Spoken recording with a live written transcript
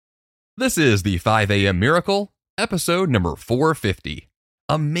This is the 5 a.m. Miracle, episode number 450.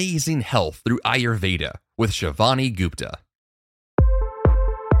 Amazing Health Through Ayurveda with Shivani Gupta.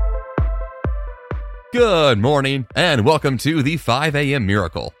 Good morning, and welcome to the 5 a.m.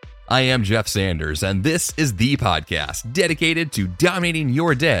 Miracle. I am Jeff Sanders, and this is the podcast dedicated to dominating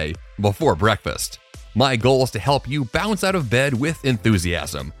your day before breakfast. My goal is to help you bounce out of bed with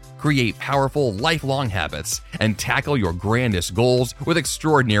enthusiasm, create powerful, lifelong habits, and tackle your grandest goals with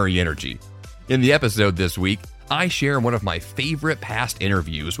extraordinary energy. In the episode this week, I share one of my favorite past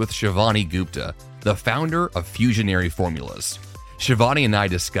interviews with Shivani Gupta, the founder of Fusionary Formulas. Shivani and I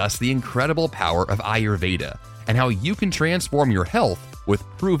discuss the incredible power of Ayurveda and how you can transform your health with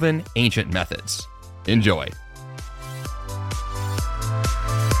proven ancient methods. Enjoy.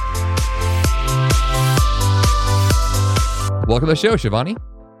 Welcome to the show, Shivani.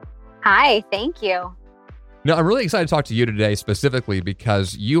 Hi, thank you. Now, I'm really excited to talk to you today specifically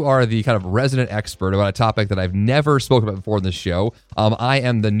because you are the kind of resident expert about a topic that I've never spoken about before in this show. I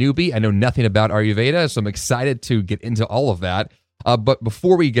am the newbie. I know nothing about Ayurveda, so I'm excited to get into all of that. But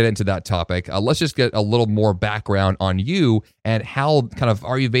before we get into that topic, let's just get a little more background on you and how kind of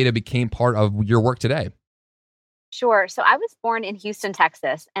Ayurveda became part of your work today. Sure. So I was born in Houston,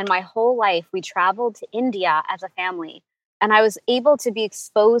 Texas, and my whole life we traveled to India as a family. And I was able to be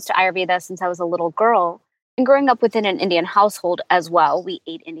exposed to Ayurveda since I was a little girl. And growing up within an Indian household as well, we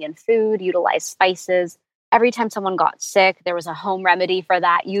ate Indian food, utilized spices. Every time someone got sick, there was a home remedy for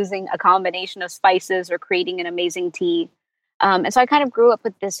that, using a combination of spices or creating an amazing tea. And so I kind of grew up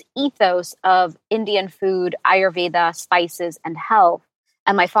with this ethos of Indian food, Ayurveda, spices, and health.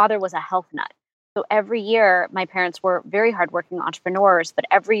 And my father was a health nut. So every year, my parents were very hardworking entrepreneurs, but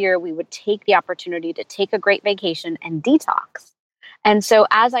every year we would take the opportunity to take a great vacation and detox. And so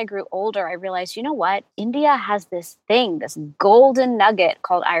as I grew older, I realized, you know what? India has this thing, this golden nugget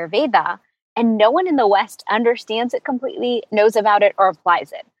called Ayurveda, and no one in the West understands it completely, knows about it, or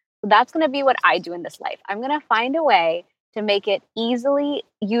applies it. So that's going to be what I do in this life. I'm going to find a way to make it easily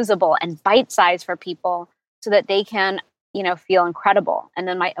usable and bite-sized for people so that they can, feel incredible. And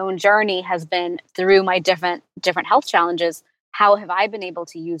then my own journey has been through my different health challenges. How have I been able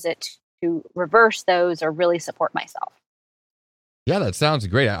to use it to reverse those or really support myself? Yeah, that sounds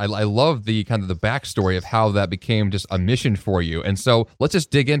great. I love the kind of the backstory of how that became just a mission for you. And so let's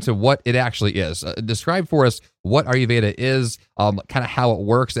just dig into what it actually is. Describe for us what Ayurveda is, kind of how it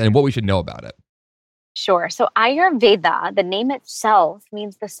works, and what we should know about it. Sure. So Ayurveda, the name itself,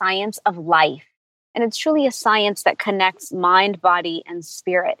 means the science of life. And it's truly a science that connects mind, body, and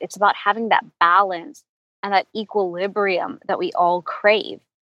spirit. It's about having that balance and that equilibrium that we all crave.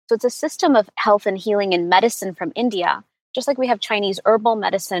 So it's a system of health and healing and medicine from India. Just like we have Chinese herbal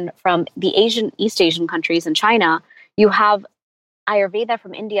medicine from the East Asian countries and China, you have Ayurveda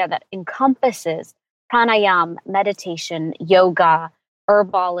from India that encompasses pranayam, meditation, yoga,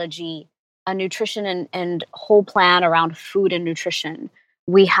 herbology, a nutrition and whole plan around food and nutrition.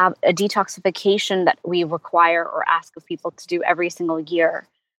 We have a detoxification that we require or ask of people to do every single year.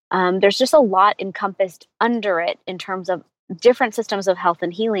 There's just a lot encompassed under it in terms of different systems of health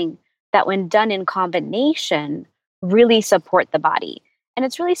and healing that when done in combination really support the body. And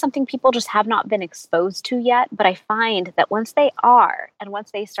it's really something people just have not been exposed to yet. But I find that once they are, and once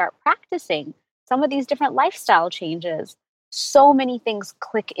they start practicing some of these different lifestyle changes, so many things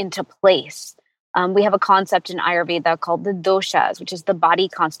click into place. We have a concept in Ayurveda called the doshas, which is the body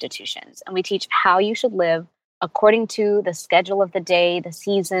constitutions. And we teach how you should live according to the schedule of the day, the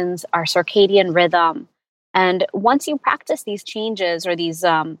seasons, our circadian rhythm. And once you practice these changes or these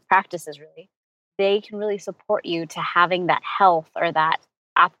practices, really, they can really support you to having that health or that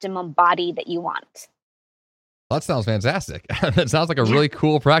optimum body that you want. That sounds fantastic. That sounds like a really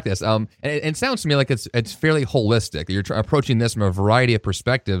cool practice. And it sounds to me like it's fairly holistic. You're approaching this from a variety of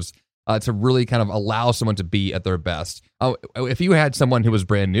perspectives to really kind of allow someone to be at their best. If you had someone who was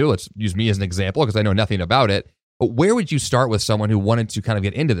brand new, let's use me as an example because I know nothing about it, but where would you start with someone who wanted to kind of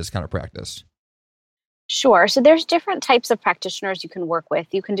get into this kind of practice? Sure. So there's different types of practitioners you can work with.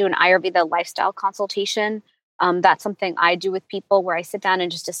 You can do an Ayurveda lifestyle consultation. That's something I do with people where I sit down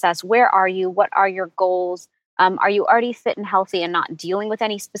and just assess, where are you? What are your goals? Are you already fit and healthy and not dealing with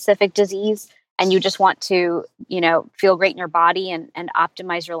any specific disease? And you just want to, feel great in your body and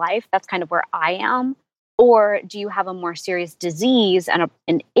optimize your life? That's kind of where I am. Or do you have a more serious disease and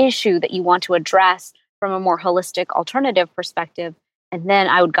an issue that you want to address from a more holistic alternative perspective? And then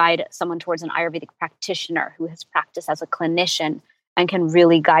I would guide someone towards an Ayurvedic practitioner who has practiced as a clinician and can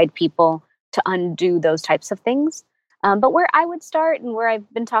really guide people to undo those types of things. But where I would start and where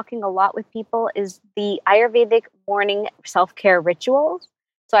I've been talking a lot with people is the Ayurvedic morning self-care rituals.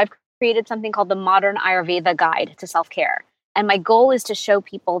 So I've created something called the Modern Ayurveda Guide to Self-Care. And my goal is to show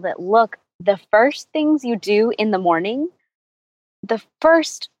people that, look, the first things you do in the morning, the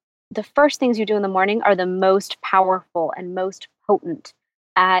first things you do in the morning are the most powerful and most potent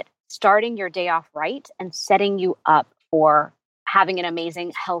at starting your day off right and setting you up for having an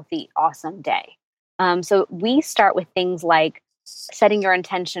amazing, healthy, awesome day. So we start with things like setting your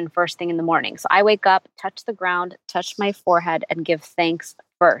intention first thing in the morning. So I wake up, touch the ground, touch my forehead, and give thanks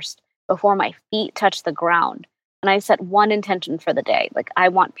first before my feet touch the ground. And I set one intention for the day, like I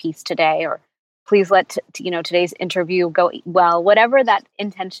want peace today, or please let today's interview go well, whatever that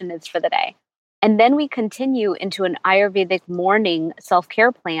intention is for the day. And then we continue into an Ayurvedic morning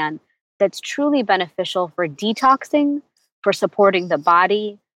self-care plan that's truly beneficial for detoxing, for supporting the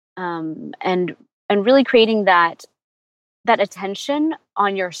body, and really creating that attention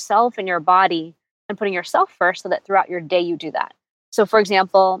on yourself and your body and putting yourself first so that throughout your day you do that. So for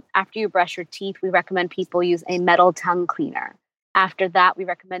example, after you brush your teeth, we recommend people use a metal tongue cleaner. After that, we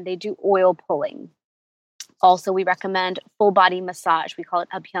recommend they do oil pulling. Also, we recommend full body massage. We call it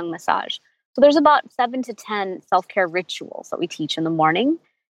Abhyang massage. So there's about 7 to 10 self-care rituals that we teach in the morning.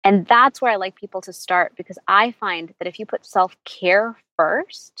 And that's where I like people to start, because I find that if you put self-care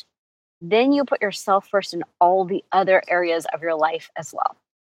first, then you put yourself first in all the other areas of your life as well.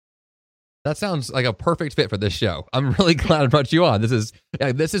 That sounds like a perfect fit for this show. I'm really glad I brought you on. This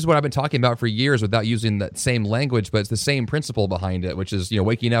is what I've been talking about for years without using that same language, but it's the same principle behind it, which is,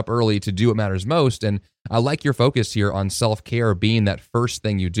 waking up early to do what matters most. And I like your focus here on self-care being that first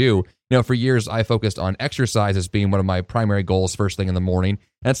thing you do. For years, I focused on exercise as being one of my primary goals first thing in the morning.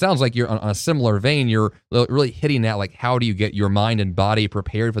 And it sounds like you're on a similar vein. You're really hitting at, like, how do you get your mind and body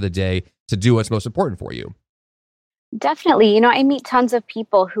prepared for the day to do what's most important for you? Definitely. I meet tons of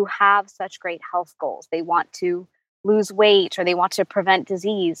people who have such great health goals. They want to lose weight or they want to prevent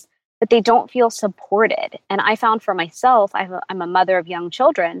disease, but they don't feel supported. And I found for myself, I'm a mother of young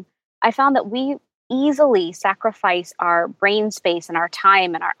children. I found that we easily sacrifice our brain space and our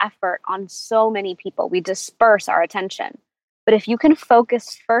time and our effort on so many people. We disperse our attention. But if you can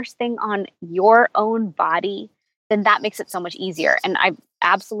focus first thing on your own body, then that makes it so much easier. And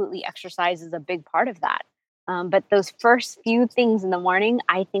absolutely exercise is a big part of that. But those first few things in the morning,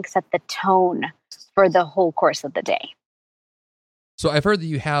 I think, set the tone for the whole course of the day. So I've heard that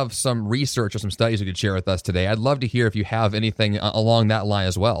you have some research or some studies you could share with us today. I'd love to hear if you have anything along that line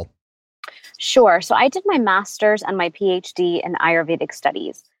as well. Sure. So I did my master's and my PhD in Ayurvedic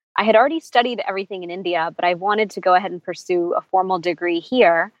studies. I had already studied everything in India, but I wanted to go ahead and pursue a formal degree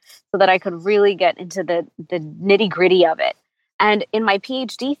here so that I could really get into the nitty-gritty of it. And in my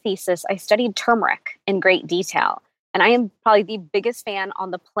PhD thesis, I studied turmeric in great detail. And I am probably the biggest fan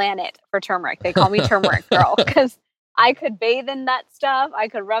on the planet for turmeric. They call me turmeric girl because I could bathe in that stuff. I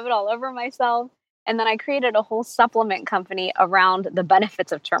could rub it all over myself. And then I created a whole supplement company around the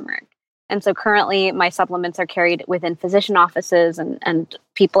benefits of turmeric. And so currently my supplements are carried within physician offices and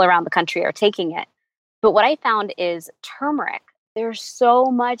people around the country are taking it. But what I found is turmeric, there's so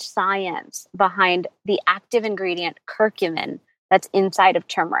much science behind the active ingredient curcumin that's inside of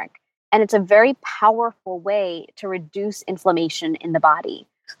turmeric. And it's a very powerful way to reduce inflammation in the body.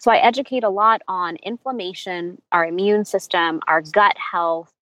 So I educate a lot on inflammation, our immune system, our gut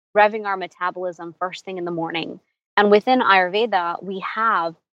health, revving our metabolism first thing in the morning. And within Ayurveda, we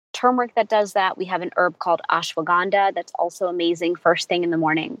have turmeric that does that. We have an herb called ashwagandha that's also amazing first thing in the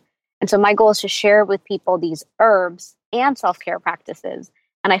morning. And so my goal is to share with people these herbs and self-care practices.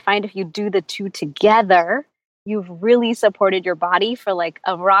 And I find if you do the two together, you've really supported your body for like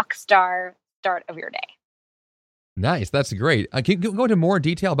a rock star start of your day. Nice. That's great. Can you go into more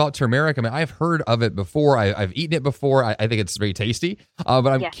detail about turmeric? I mean, I've heard of it before. I've eaten it before. I think it's very tasty. But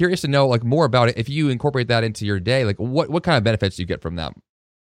I'm curious to know like more about it. If you incorporate that into your day, like what kind of benefits do you get from that?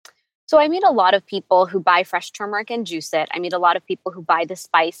 So I meet a lot of people who buy fresh turmeric and juice it. I meet a lot of people who buy the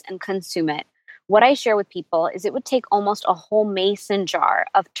spice and consume it. What I share with people is it would take almost a whole mason jar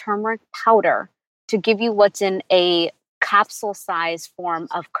of turmeric powder to give you what's in a capsule size form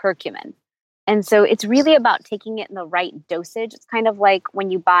of curcumin. And so it's really about taking it in the right dosage. It's kind of like when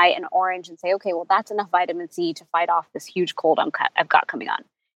you buy an orange and say, okay, well, that's enough vitamin C to fight off this huge cold I've got coming on.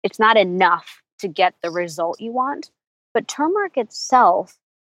 It's not enough to get the result you want. But turmeric itself,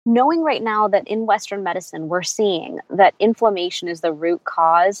 knowing right now that in Western medicine, we're seeing that inflammation is the root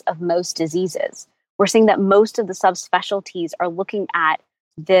cause of most diseases. We're seeing that most of the subspecialties are looking at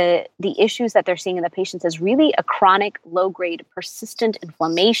the issues that they're seeing in the patients as really a chronic, low-grade, persistent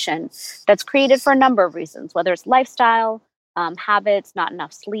inflammation that's created for a number of reasons, whether it's lifestyle, habits, not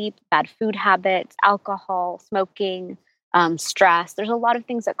enough sleep, bad food habits, alcohol, smoking, stress. There's a lot of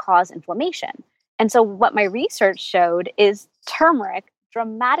things that cause inflammation. And so what my research showed is turmeric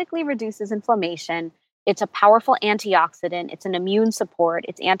dramatically reduces inflammation. It's a powerful antioxidant. It's an immune support.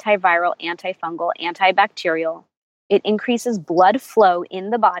 It's antiviral, antifungal, antibacterial. It increases blood flow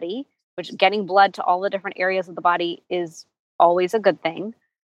in the body, which getting blood to all the different areas of the body is always a good thing.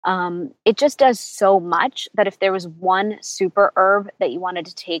 It just does so much that if there was one super herb that you wanted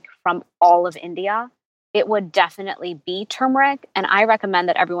to take from all of India, it would definitely be turmeric. And I recommend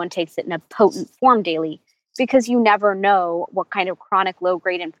that everyone takes it in a potent form daily, because you never know what kind of chronic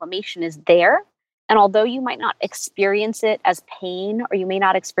low-grade inflammation is there. And although you might not experience it as pain, or you may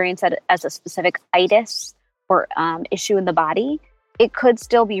not experience it as a specific itis or issue in the body, it could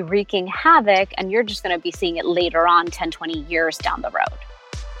still be wreaking havoc, and you're just going to be seeing it later on 10, 20 years down the road.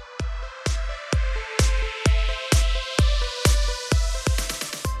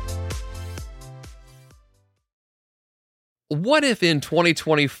 What if in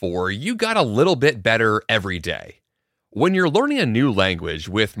 2024 you got a little bit better every day? When you're learning a new language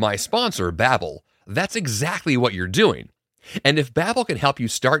with my sponsor, Babbel, that's exactly what you're doing. And if Babbel can help you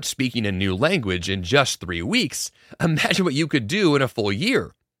start speaking a new language in just 3 weeks, imagine what you could do in a full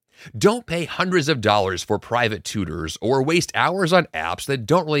year. Don't pay hundreds of dollars for private tutors or waste hours on apps that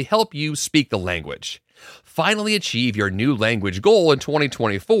don't really help you speak the language. Finally achieve your new language goal in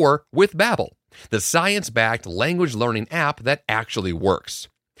 2024 with Babbel, the science-backed language learning app that actually works.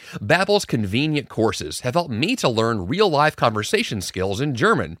 Babbel's convenient courses have helped me to learn real-life conversation skills in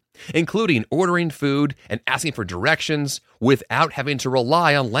German, including ordering food and asking for directions without having to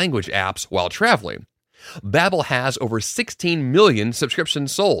rely on language apps while traveling. Babbel has over 16 million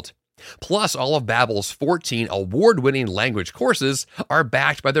subscriptions sold. Plus, all of Babbel's 14 award-winning language courses are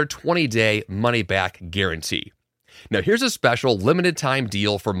backed by their 20-day money-back guarantee. Now, here's a special limited-time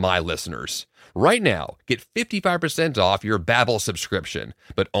deal for my listeners. Right now, get 55% off your Babbel subscription,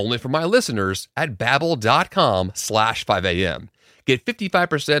 but only for my listeners at babbel.com/5am. Get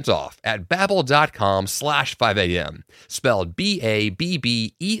 55% off at babbel.com/5am, spelled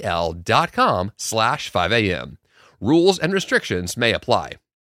BABBEL.com/5am. Rules and restrictions may apply.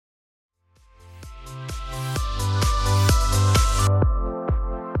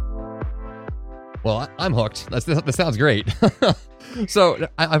 Well, I'm hooked. That sounds great. So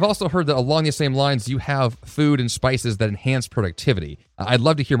I've also heard that along the same lines, you have food and spices that enhance productivity. I'd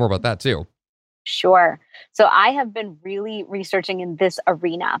love to hear more about that too. Sure. So I have been really researching in this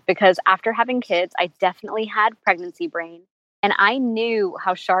arena because after having kids, I definitely had pregnancy brain, and I knew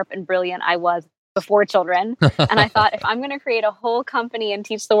how sharp and brilliant I was before children. And I thought, if I'm going to create a whole company and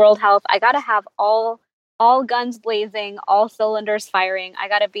teach the world health, I got to have all guns blazing, all cylinders firing. I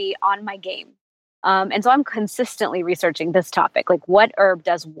got to be on my game. And so I'm consistently researching this topic, like what herb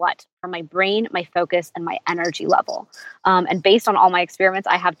does what for my brain, my focus, and my energy level. And based on all my experiments,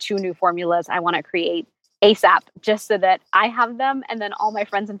 I have 2 new formulas I want to create ASAP, just so that I have them and then all my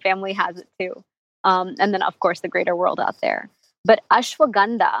friends and family has it too. And then, of course, the greater world out there. But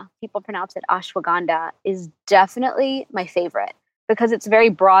ashwagandha, people pronounce it ashwagandha, is definitely my favorite because it's very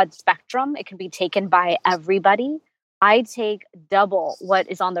broad spectrum. It can be taken by everybody. I take double what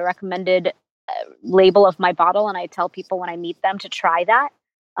is on the recommended label of my bottle, and I tell people when I meet them to try that.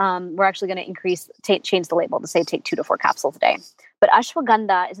 We're actually going to change the label to say take 2 to 4 capsules a day. But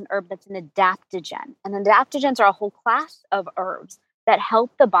ashwagandha is an herb that's an adaptogen, and adaptogens are a whole class of herbs that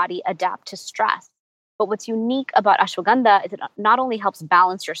help the body adapt to stress. But what's unique about ashwagandha is it not only helps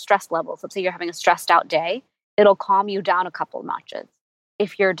balance your stress levels. Let's say you're having a stressed out day, it'll calm you down a couple of notches.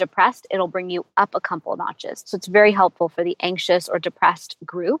 If you're depressed, it'll bring you up a couple of notches. So it's very helpful for the anxious or depressed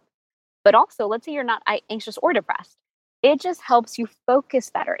group. But also, let's say you're not anxious or depressed. It just helps you focus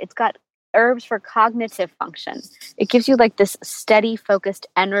better. It's got herbs for cognitive function. It gives you like this steady, focused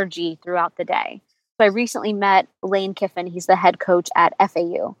energy throughout the day. So I recently met Lane Kiffin. He's the head coach at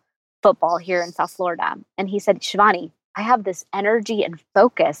FAU football here in South Florida. And he said, Shivani, I have this energy and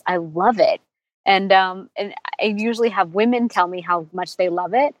focus. I love it. And I usually have women tell me how much they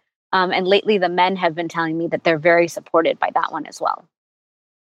love it. And lately the men have been telling me that they're very supported by that one as well.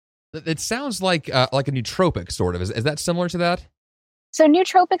 It sounds like a nootropic, sort of. Is that similar to that? So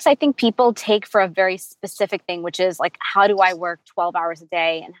nootropics, I think people take for a very specific thing, which is like, how do I work 12 hours a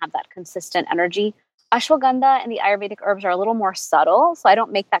day and have that consistent energy? Ashwagandha and the Ayurvedic herbs are a little more subtle, so I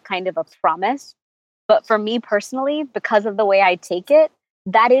don't make that kind of a promise. But for me personally, because of the way I take it,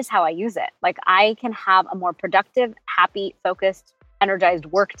 that is how I use it. Like I can have a more productive, happy, focused, energized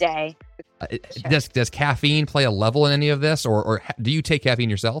work day. Does caffeine play a level in any of this, or do you take caffeine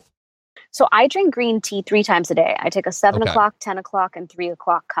yourself? So I drink green tea 3 times a day. I take a 7 Okay. o'clock, 10 o'clock, and 3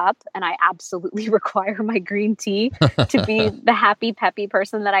 o'clock cup, and I absolutely require my green tea to be the happy, peppy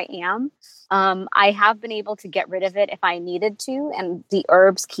person that I am. I have been able to get rid of it if I needed to, and the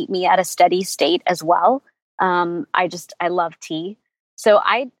herbs keep me at a steady state as well. I love tea. So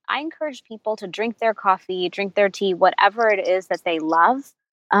I encourage people to drink their coffee, drink their tea, whatever it is that they love.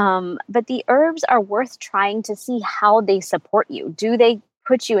 But the herbs are worth trying to see how they support you. Do they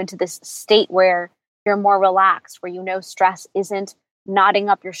put you into this state where you're more relaxed, where you know stress isn't knotting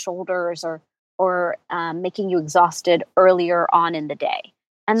up your shoulders or making you exhausted earlier on in the day?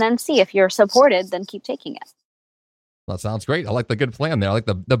 And then see if you're supported, then keep taking it. That sounds great. I like the good plan there. I like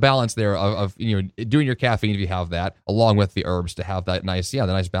the balance there of doing your caffeine if you have that, along with the herbs to have that nice, the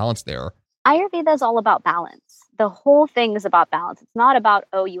nice balance there. Ayurveda is all about balance. The whole thing is about balance. It's not about,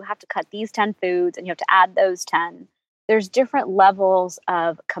 oh, you have to cut these 10 foods and you have to add those 10. There's different levels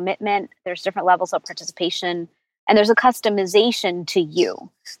of commitment. There's different levels of participation. And there's a customization to you.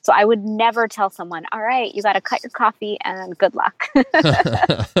 So I would never tell someone, all right, you got to cut your coffee and good luck.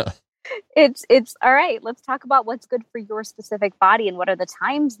 It's all right. Let's talk about what's good for your specific body and what are the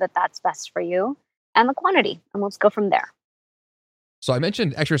times that that's best for you and the quantity. And let's go from there. So I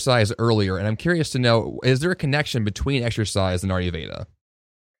mentioned exercise earlier, and I'm curious to know, is there a connection between exercise and Ayurveda?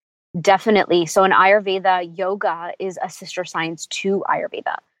 Definitely. So in Ayurveda, yoga is a sister science to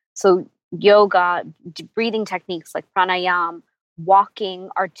Ayurveda. So yoga, breathing techniques like pranayam, walking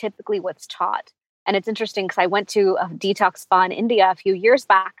are typically what's taught. And it's interesting because I went to a detox spa in India a few years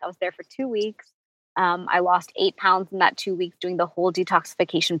back. I was there for 2 weeks. I lost 8 pounds in that 2 weeks doing the whole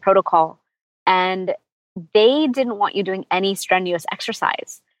detoxification protocol. And they didn't want you doing any strenuous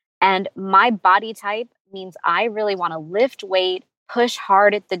exercise. And my body type means I really want to lift weight, push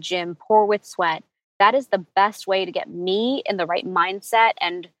hard at the gym, pour with sweat. That is the best way to get me in the right mindset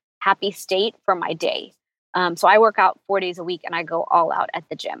and happy state for my day. So I work out 4 days a week and I go all out at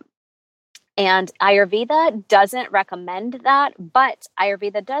the gym. And Ayurveda doesn't recommend that, but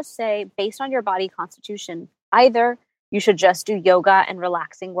Ayurveda does say, based on your body constitution, either you should just do yoga and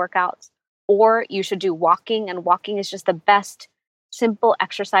relaxing workouts, or you should do walking. And walking is just the best simple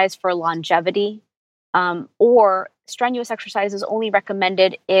exercise for longevity. Or strenuous exercise is only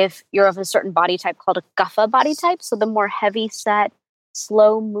recommended if you're of a certain body type called a kapha body type. So the more heavy set,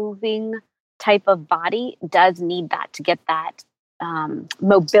 slow moving type of body does need that to get that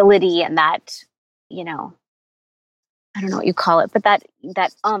mobility and that, I don't know what you call it, but that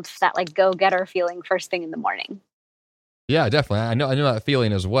umph, that like go-getter feeling first thing in the morning. Yeah, definitely. I know that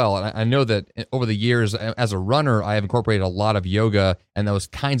feeling as well. And I know that over the years, as a runner, I have incorporated a lot of yoga and those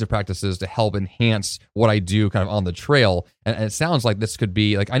kinds of practices to help enhance what I do kind of on the trail. And it sounds like this could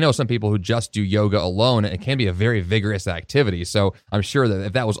be, like, I know some people who just do yoga alone, and it can be a very vigorous activity. So I'm sure that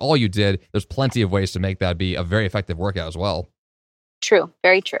if that was all you did, there's plenty of ways to make that be a very effective workout as well. True.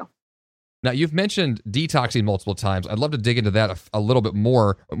 Very true. Now, you've mentioned detoxing multiple times. I'd love to dig into that a little bit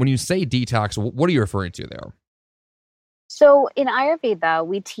more. When you say detox, what are you referring to there? So in Ayurveda,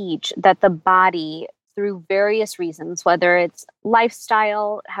 we teach that the body, through various reasons, whether it's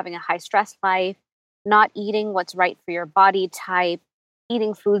lifestyle, having a high stress life, not eating what's right for your body type,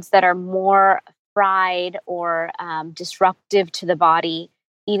 eating foods that are more fried or disruptive to the body,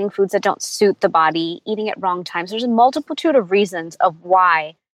 eating foods that don't suit the body, eating at wrong times. There's a multitude of reasons of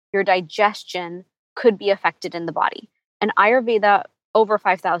why your digestion could be affected in the body. And Ayurveda, over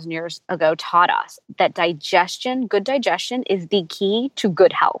 5,000 years ago, taught us that good digestion is the key to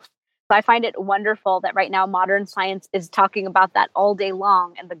good health. So I find it wonderful that right now modern science is talking about that all day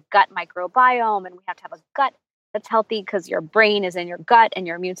long, and the gut microbiome, and we have to have a gut that's healthy because your brain is in your gut and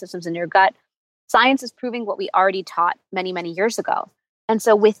your immune system's in your gut. Science is proving what we already taught many, many years ago. And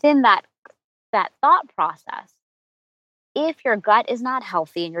so within that thought process, if your gut is not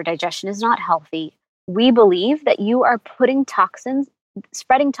healthy and your digestion is not healthy, we believe that you are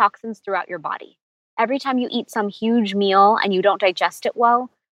spreading toxins throughout your body. Every time you eat some huge meal and you don't digest it well,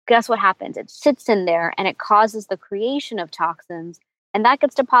 guess what happens? It sits in there and it causes the creation of toxins, and that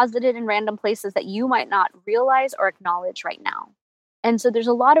gets deposited in random places that you might not realize or acknowledge right now. And so there's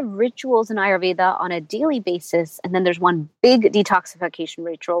a lot of rituals in Ayurveda on a daily basis. And then there's one big detoxification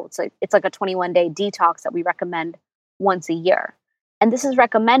ritual. It's like a 21-day detox that we recommend once a year. And this is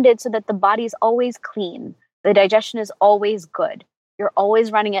recommended so that the body is always clean. The digestion is always good. You're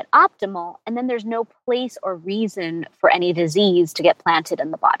always running at optimal. And then there's no place or reason for any disease to get planted in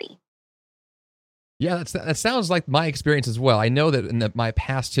the body. Yeah, that sounds like my experience as well. I know that in my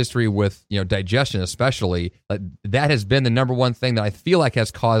past history with digestion, especially, that has been the number one thing that I feel like has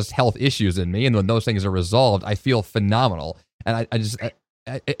caused health issues in me. And when those things are resolved, I feel phenomenal. And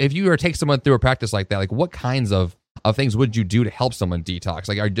if you were to take someone through a practice like that, like what kinds of things would you do to help someone detox?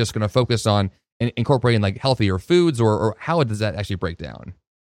 Like, are you just going to focus on incorporating like healthier foods, or how does that actually break down?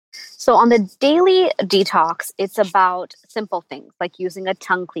 So on the daily detox, it's about simple things like using a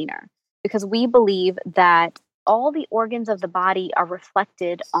tongue cleaner, because we believe that all the organs of the body are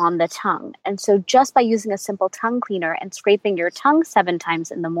reflected on the tongue. And so just by using a simple tongue cleaner and scraping your tongue 7 times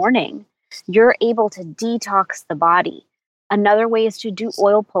in the morning, you're able to detox the body. Another way is to do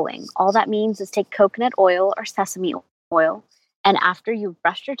oil pulling. All that means is take coconut oil or sesame oil, and after you've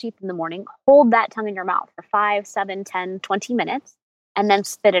brushed your teeth in the morning, hold that tongue in your mouth for 5, 7, 10, 20 minutes, and then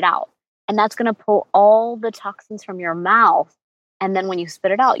spit it out. And that's going to pull all the toxins from your mouth. And then when you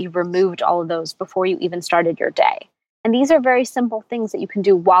spit it out, you've removed all of those before you even started your day. And these are very simple things that you can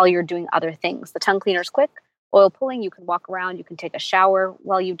do while you're doing other things. The tongue cleaner is quick. Oil pulling, you can walk around, you can take a shower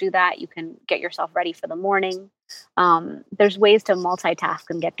while you do that. You can get yourself ready for the morning. There's ways to multitask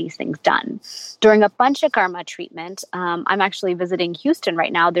and get these things done. During a Panchakarma treatment, I'm actually visiting Houston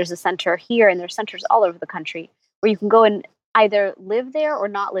right now. There's a center here, and there's centers all over the country where you can go and either live there or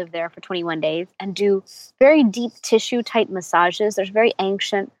not live there for 21 days and do very deep tissue type massages. There's very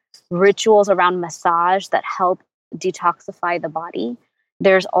ancient rituals around massage that help detoxify the body.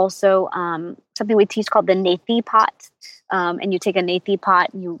 There's also something we teach called the Nethi pot. And you take a Nethi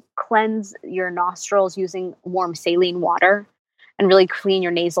pot and you cleanse your nostrils using warm saline water and really clean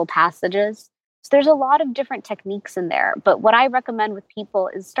your nasal passages. So there's a lot of different techniques in there. But what I recommend with people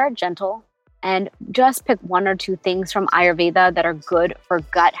is start gentle and just pick 1 or 2 things from Ayurveda that are good for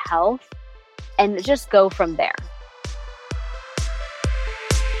gut health and just go from there.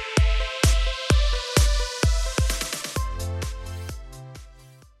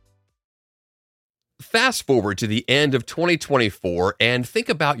 Fast forward to the end of 2024 and think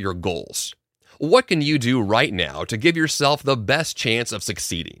about your goals. What can you do right now to give yourself the best chance of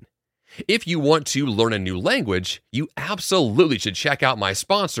succeeding? If you want to learn a new language, you absolutely should check out my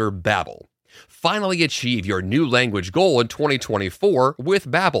sponsor, Babbel. Finally achieve your new language goal in 2024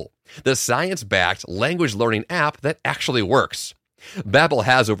 with Babbel, the science-backed language learning app that actually works. Babbel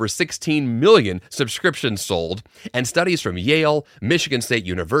has over 16 million subscriptions sold, and studies from Yale, Michigan State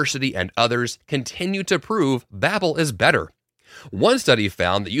University, and others continue to prove Babbel is better. One study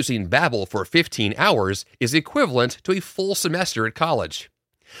found that using Babbel for 15 hours is equivalent to a full semester at college.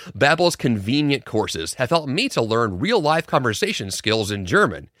 Babbel's convenient courses have helped me to learn real-life conversation skills in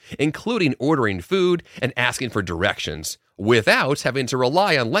German, including ordering food and asking for directions, without having to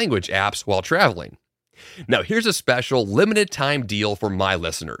rely on language apps while traveling. Now, here's a special limited-time deal for my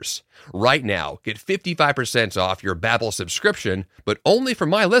listeners. Right now, get 55% off your Babbel subscription, but only for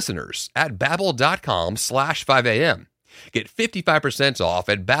my listeners at babbel.com/5am. Get 55% off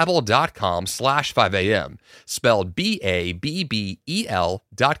at babbel.com/5am, spelled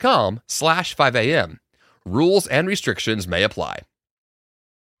BABBEL.com/5am. Rules and restrictions may apply.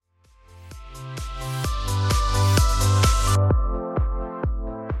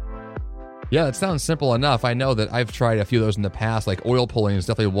 Yeah, it sounds simple enough. I know that I've tried a few of those in the past, like oil pulling is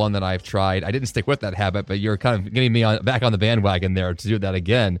definitely one that I've tried. I didn't stick with that habit, but you're kind of getting me back on the bandwagon there to do that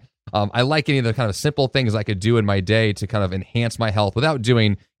again. I like any of the kind of simple things I could do in my day to kind of enhance my health without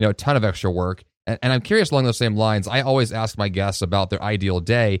doing, a ton of extra work. And I'm curious along those same lines. I always ask my guests about their ideal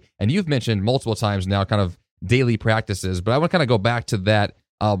day, and you've mentioned multiple times now kind of daily practices, but I want to kind of go back to that.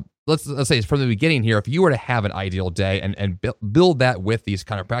 Let's say from the beginning here, if you were to have an ideal day and build that with these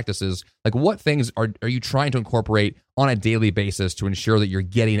kind of practices, like what things are you trying to incorporate on a daily basis to ensure that you're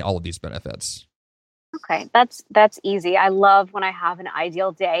getting all of these benefits? Okay, that's easy. I love when I have an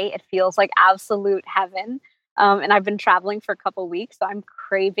ideal day. It feels like absolute heaven. And I've been traveling for a couple weeks, so I'm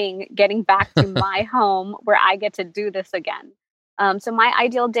craving getting back to my home where I get to do this again. So my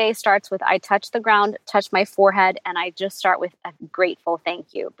ideal day starts with I touch the ground, touch my forehead, and I just start with a grateful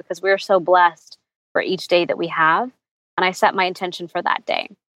thank you because we're so blessed for each day that we have. And I set my intention for that day.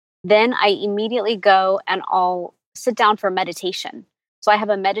 Then I immediately go and I'll sit down for meditation. So I have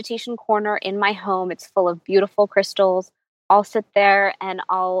a meditation corner in my home. It's full of beautiful crystals. I'll sit there and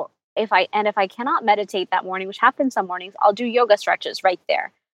if I cannot meditate that morning, which happens some mornings, I'll do yoga stretches right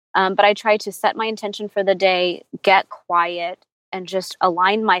there. But I try to set my intention for the day, get quiet, and just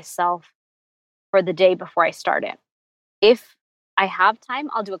align myself for the day before I start it. If I have time,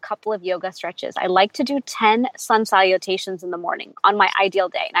 I'll do a couple of yoga stretches. I like to do 10 sun salutations in the morning on my ideal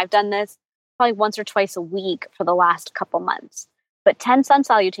day. And I've done this probably once or twice a week for the last couple months. But 10 sun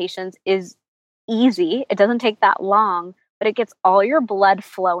salutations is easy. It doesn't take that long, but it gets all your blood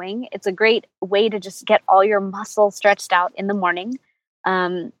flowing. It's a great way to just get all your muscles stretched out in the morning.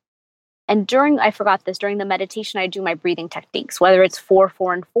 And And I forgot this, during the meditation, I do my breathing techniques, whether it's 4,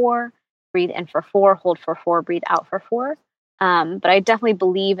 4, and 4, breathe in for 4, hold for 4, breathe out for 4. But I definitely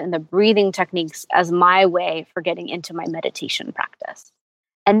believe in the breathing techniques as my way for getting into my meditation practice.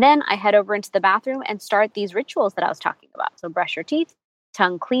 And then I head over into the bathroom and start these rituals that I was talking about. So brush your teeth,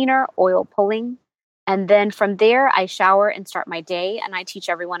 tongue cleaner, oil pulling. And then from there, I shower and start my day. And I teach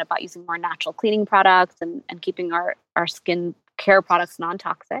everyone about using more natural cleaning products and keeping our skin care products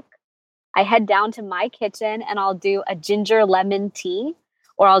non-toxic. I head down to my kitchen and I'll do a ginger lemon tea,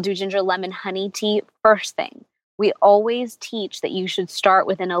 or I'll do ginger lemon honey tea first thing. We always teach that you should start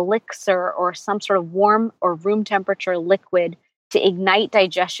with an elixir or some sort of warm or room temperature liquid to ignite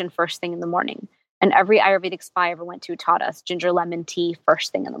digestion first thing in the morning. And every Ayurvedic spa I ever went to taught us ginger lemon tea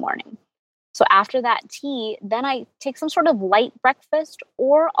first thing in the morning. So after that tea, then I take some sort of light breakfast,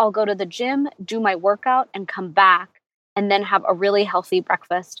 or I'll go to the gym, do my workout, and come back and then have a really healthy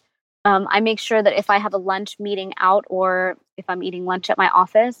breakfast. I make sure that if I have a lunch meeting out or if I'm eating lunch at my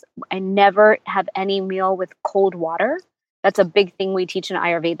office, I never have any meal with cold water. That's a big thing we teach in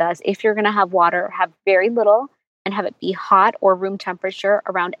Ayurveda is if you're going to have water, have very little and have it be hot or room temperature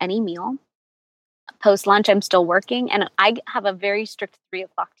around any meal. Post lunch, I'm still working and I have a very strict 3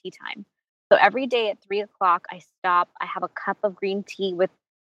 o'clock tea time. So every day at 3 o'clock, I stop, I have a cup of green tea with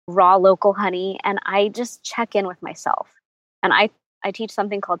raw local honey, and I just check in with myself. And I teach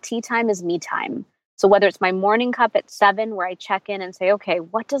something called tea time is me time. So whether it's my morning cup at 7 where I check in and say, okay,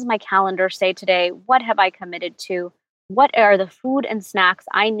 what does my calendar say today? What have I committed to? What are the food and snacks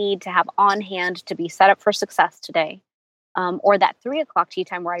I need to have on hand to be set up for success today? Or that 3 o'clock tea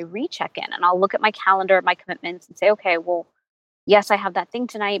time where I recheck in and I'll look at my calendar, my commitments and say, okay, well, yes, I have that thing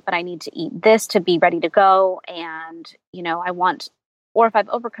tonight, but I need to eat this to be ready to go. And, or if I've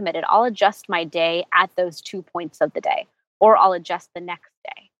overcommitted, I'll adjust my day at those 2 points of the day, or I'll adjust the next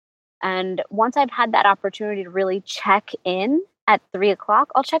day. And once I've had that opportunity to really check in at 3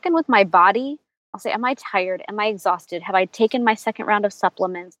 o'clock, I'll check in with my body. I'll say, am I tired? Am I exhausted? Have I taken my second round of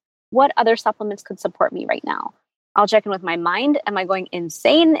supplements? What other supplements could support me right now? I'll check in with my mind. Am I going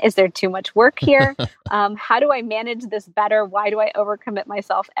insane? Is there too much work here? How do I manage this better? Why do I overcommit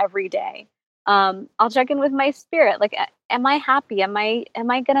myself every day? I'll check in with my spirit. Like, am I happy? Am I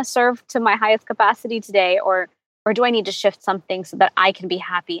going to serve to my highest capacity today? Or do I need to shift something so that I can be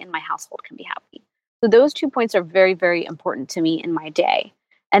happy and my household can be happy? So those 2 points are very, very important to me in my day.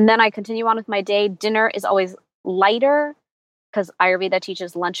 And then I continue on with my day. Dinner is always lighter because Ayurveda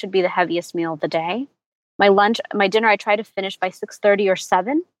teaches lunch should be the heaviest meal of the day. My dinner, I try to finish by 6:30 or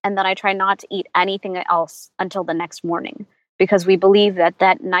 7, and then I try not to eat anything else until the next morning because we believe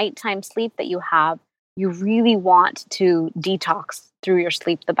that nighttime sleep that you have, you really want to detox through your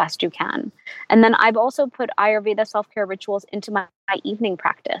sleep the best you can. And then I've also put Ayurveda self-care rituals into my evening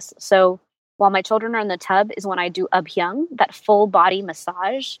practice. So while my children are in the tub is when I do abhyang, that full body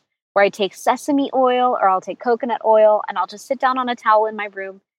massage, where I take sesame oil or I'll take coconut oil and I'll just sit down on a towel in my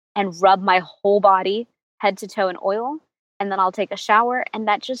room and rub my whole body head to toe in oil. And then I'll take a shower, and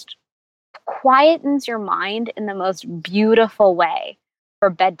that just quietens your mind in the most beautiful way for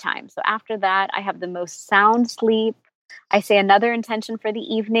bedtime. So after that, I have the most sound sleep. I say another intention for the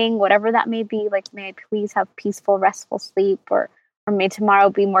evening, whatever that may be, like, may I please have peaceful, restful sleep, or may tomorrow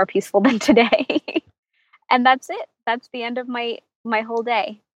be more peaceful than today. And that's it. That's the end of my whole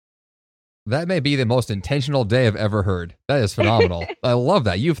day. That may be the most intentional day I've ever heard. That is phenomenal. I love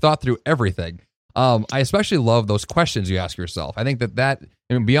that. You've thought through everything. I especially love those questions you ask yourself. I think that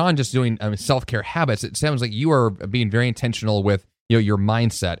beyond just doing self-care habits, it sounds like you are being very intentional with your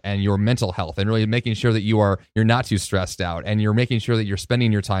mindset and your mental health, and really making sure that you're not too stressed out, and you're making sure that you're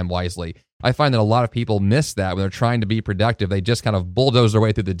spending your time wisely. I find that a lot of people miss that when they're trying to be productive. They just kind of bulldoze their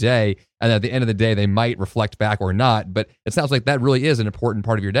way through the day, and at the end of the day, they might reflect back or not. But it sounds like that really is an important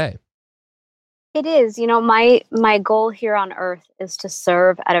part of your day. It is. My goal here on earth is to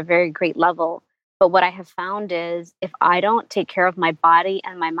serve at a very great level. But what I have found is if I don't take care of my body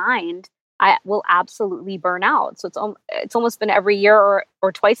and my mind, I will absolutely burn out. So it's almost been every year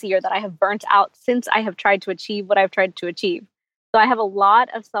or twice a year that I have burnt out since I have tried to achieve what I've tried to achieve. So I have a lot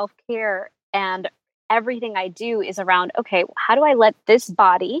of self-care, and everything I do is around, okay, how do I let this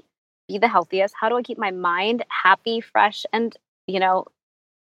body be the healthiest? How do I keep my mind happy, fresh, and,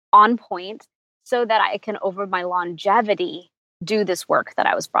 on point so that I can, over my longevity, do this work that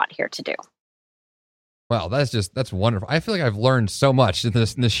I was brought here to do? Wow, that's wonderful. I feel like I've learned so much in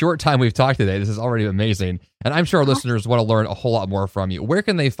the short time we've talked today. This is already amazing. And I'm sure our listeners want to learn a whole lot more from you. Where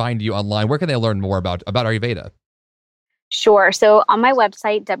can they find you online? Where can they learn more about Ayurveda? Sure. So on my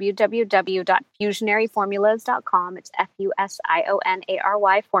website, www.fusionaryformulas.com, it's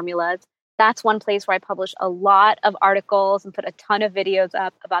FUSIONARY formulas. that's one place where I publish a lot of articles and put a ton of videos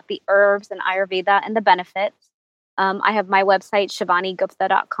up about the herbs and Ayurveda and the benefits. I have my website,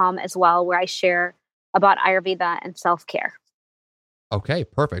 shivanigupta.com as well, where I share about Ayurveda and self-care. Okay,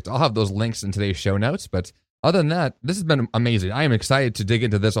 perfect. I'll have those links in today's show notes. But other than that, this has been amazing. I am excited to dig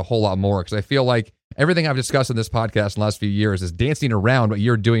into this a whole lot more because I feel like everything I've discussed in this podcast in the last few years is dancing around what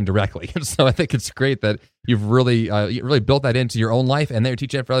you're doing directly. And so I think it's great that you've really built that into your own life and then you're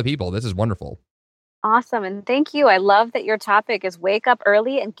teaching it for other people. This is wonderful. Awesome. And thank you. I love that your topic is wake up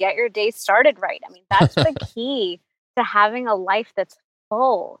early and get your day started right. I mean, that's the key to having a life that's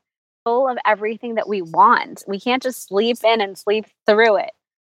full of everything that we want. We can't just sleep in and sleep through it.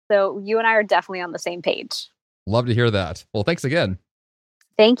 So you and I are definitely on the same page. Love to hear that. Well, thanks again.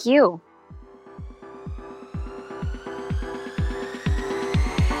 Thank you.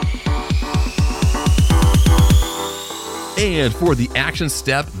 And for the action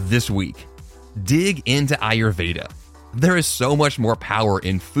step this week, dig into Ayurveda. There is so much more power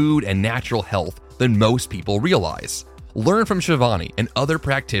in food and natural health than most people realize. Learn from Shivani and other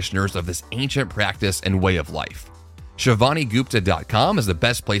practitioners of this ancient practice and way of life. ShivaniGupta.com is the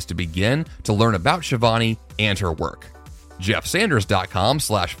best place to begin to learn about Shivani and her work.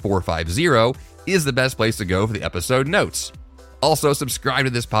 JeffSanders.com/450 is the best place to go for the episode notes. Also, subscribe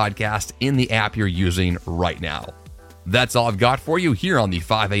to this podcast in the app you're using right now. That's all I've got for you here on the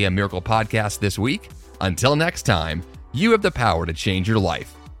 5 a.m. Miracle Podcast this week. Until next time, you have the power to change your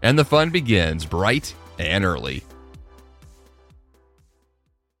life, and the fun begins bright and early.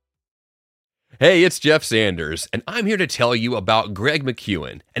 Hey, it's Jeff Sanders, and I'm here to tell you about Greg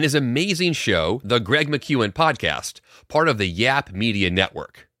McKeown and his amazing show, The Greg McKeown Podcast, part of the Yap Media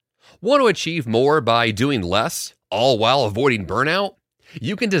Network. Want to achieve more by doing less, all while avoiding burnout?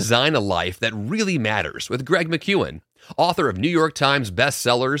 You can design a life that really matters with Greg McKeown, author of New York Times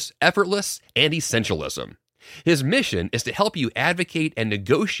bestsellers, Effortless and Essentialism. His mission is to help you advocate and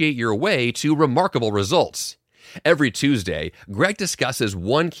negotiate your way to remarkable results. Every Tuesday, Greg discusses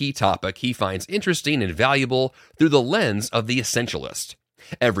one key topic he finds interesting and valuable through the lens of the essentialist.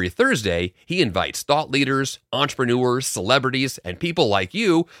 Every Thursday, he invites thought leaders, entrepreneurs, celebrities, and people like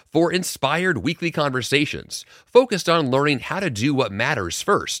you for inspired weekly conversations focused on learning how to do what matters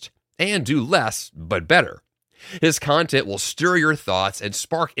first and do less but better. His content will stir your thoughts and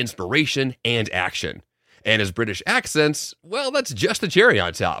spark inspiration and action. And his British accents, well, that's just the cherry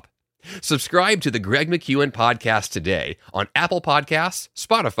on top. Subscribe to the Greg McKeown Podcast today on Apple Podcasts,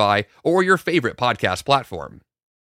 Spotify, or your favorite podcast platform.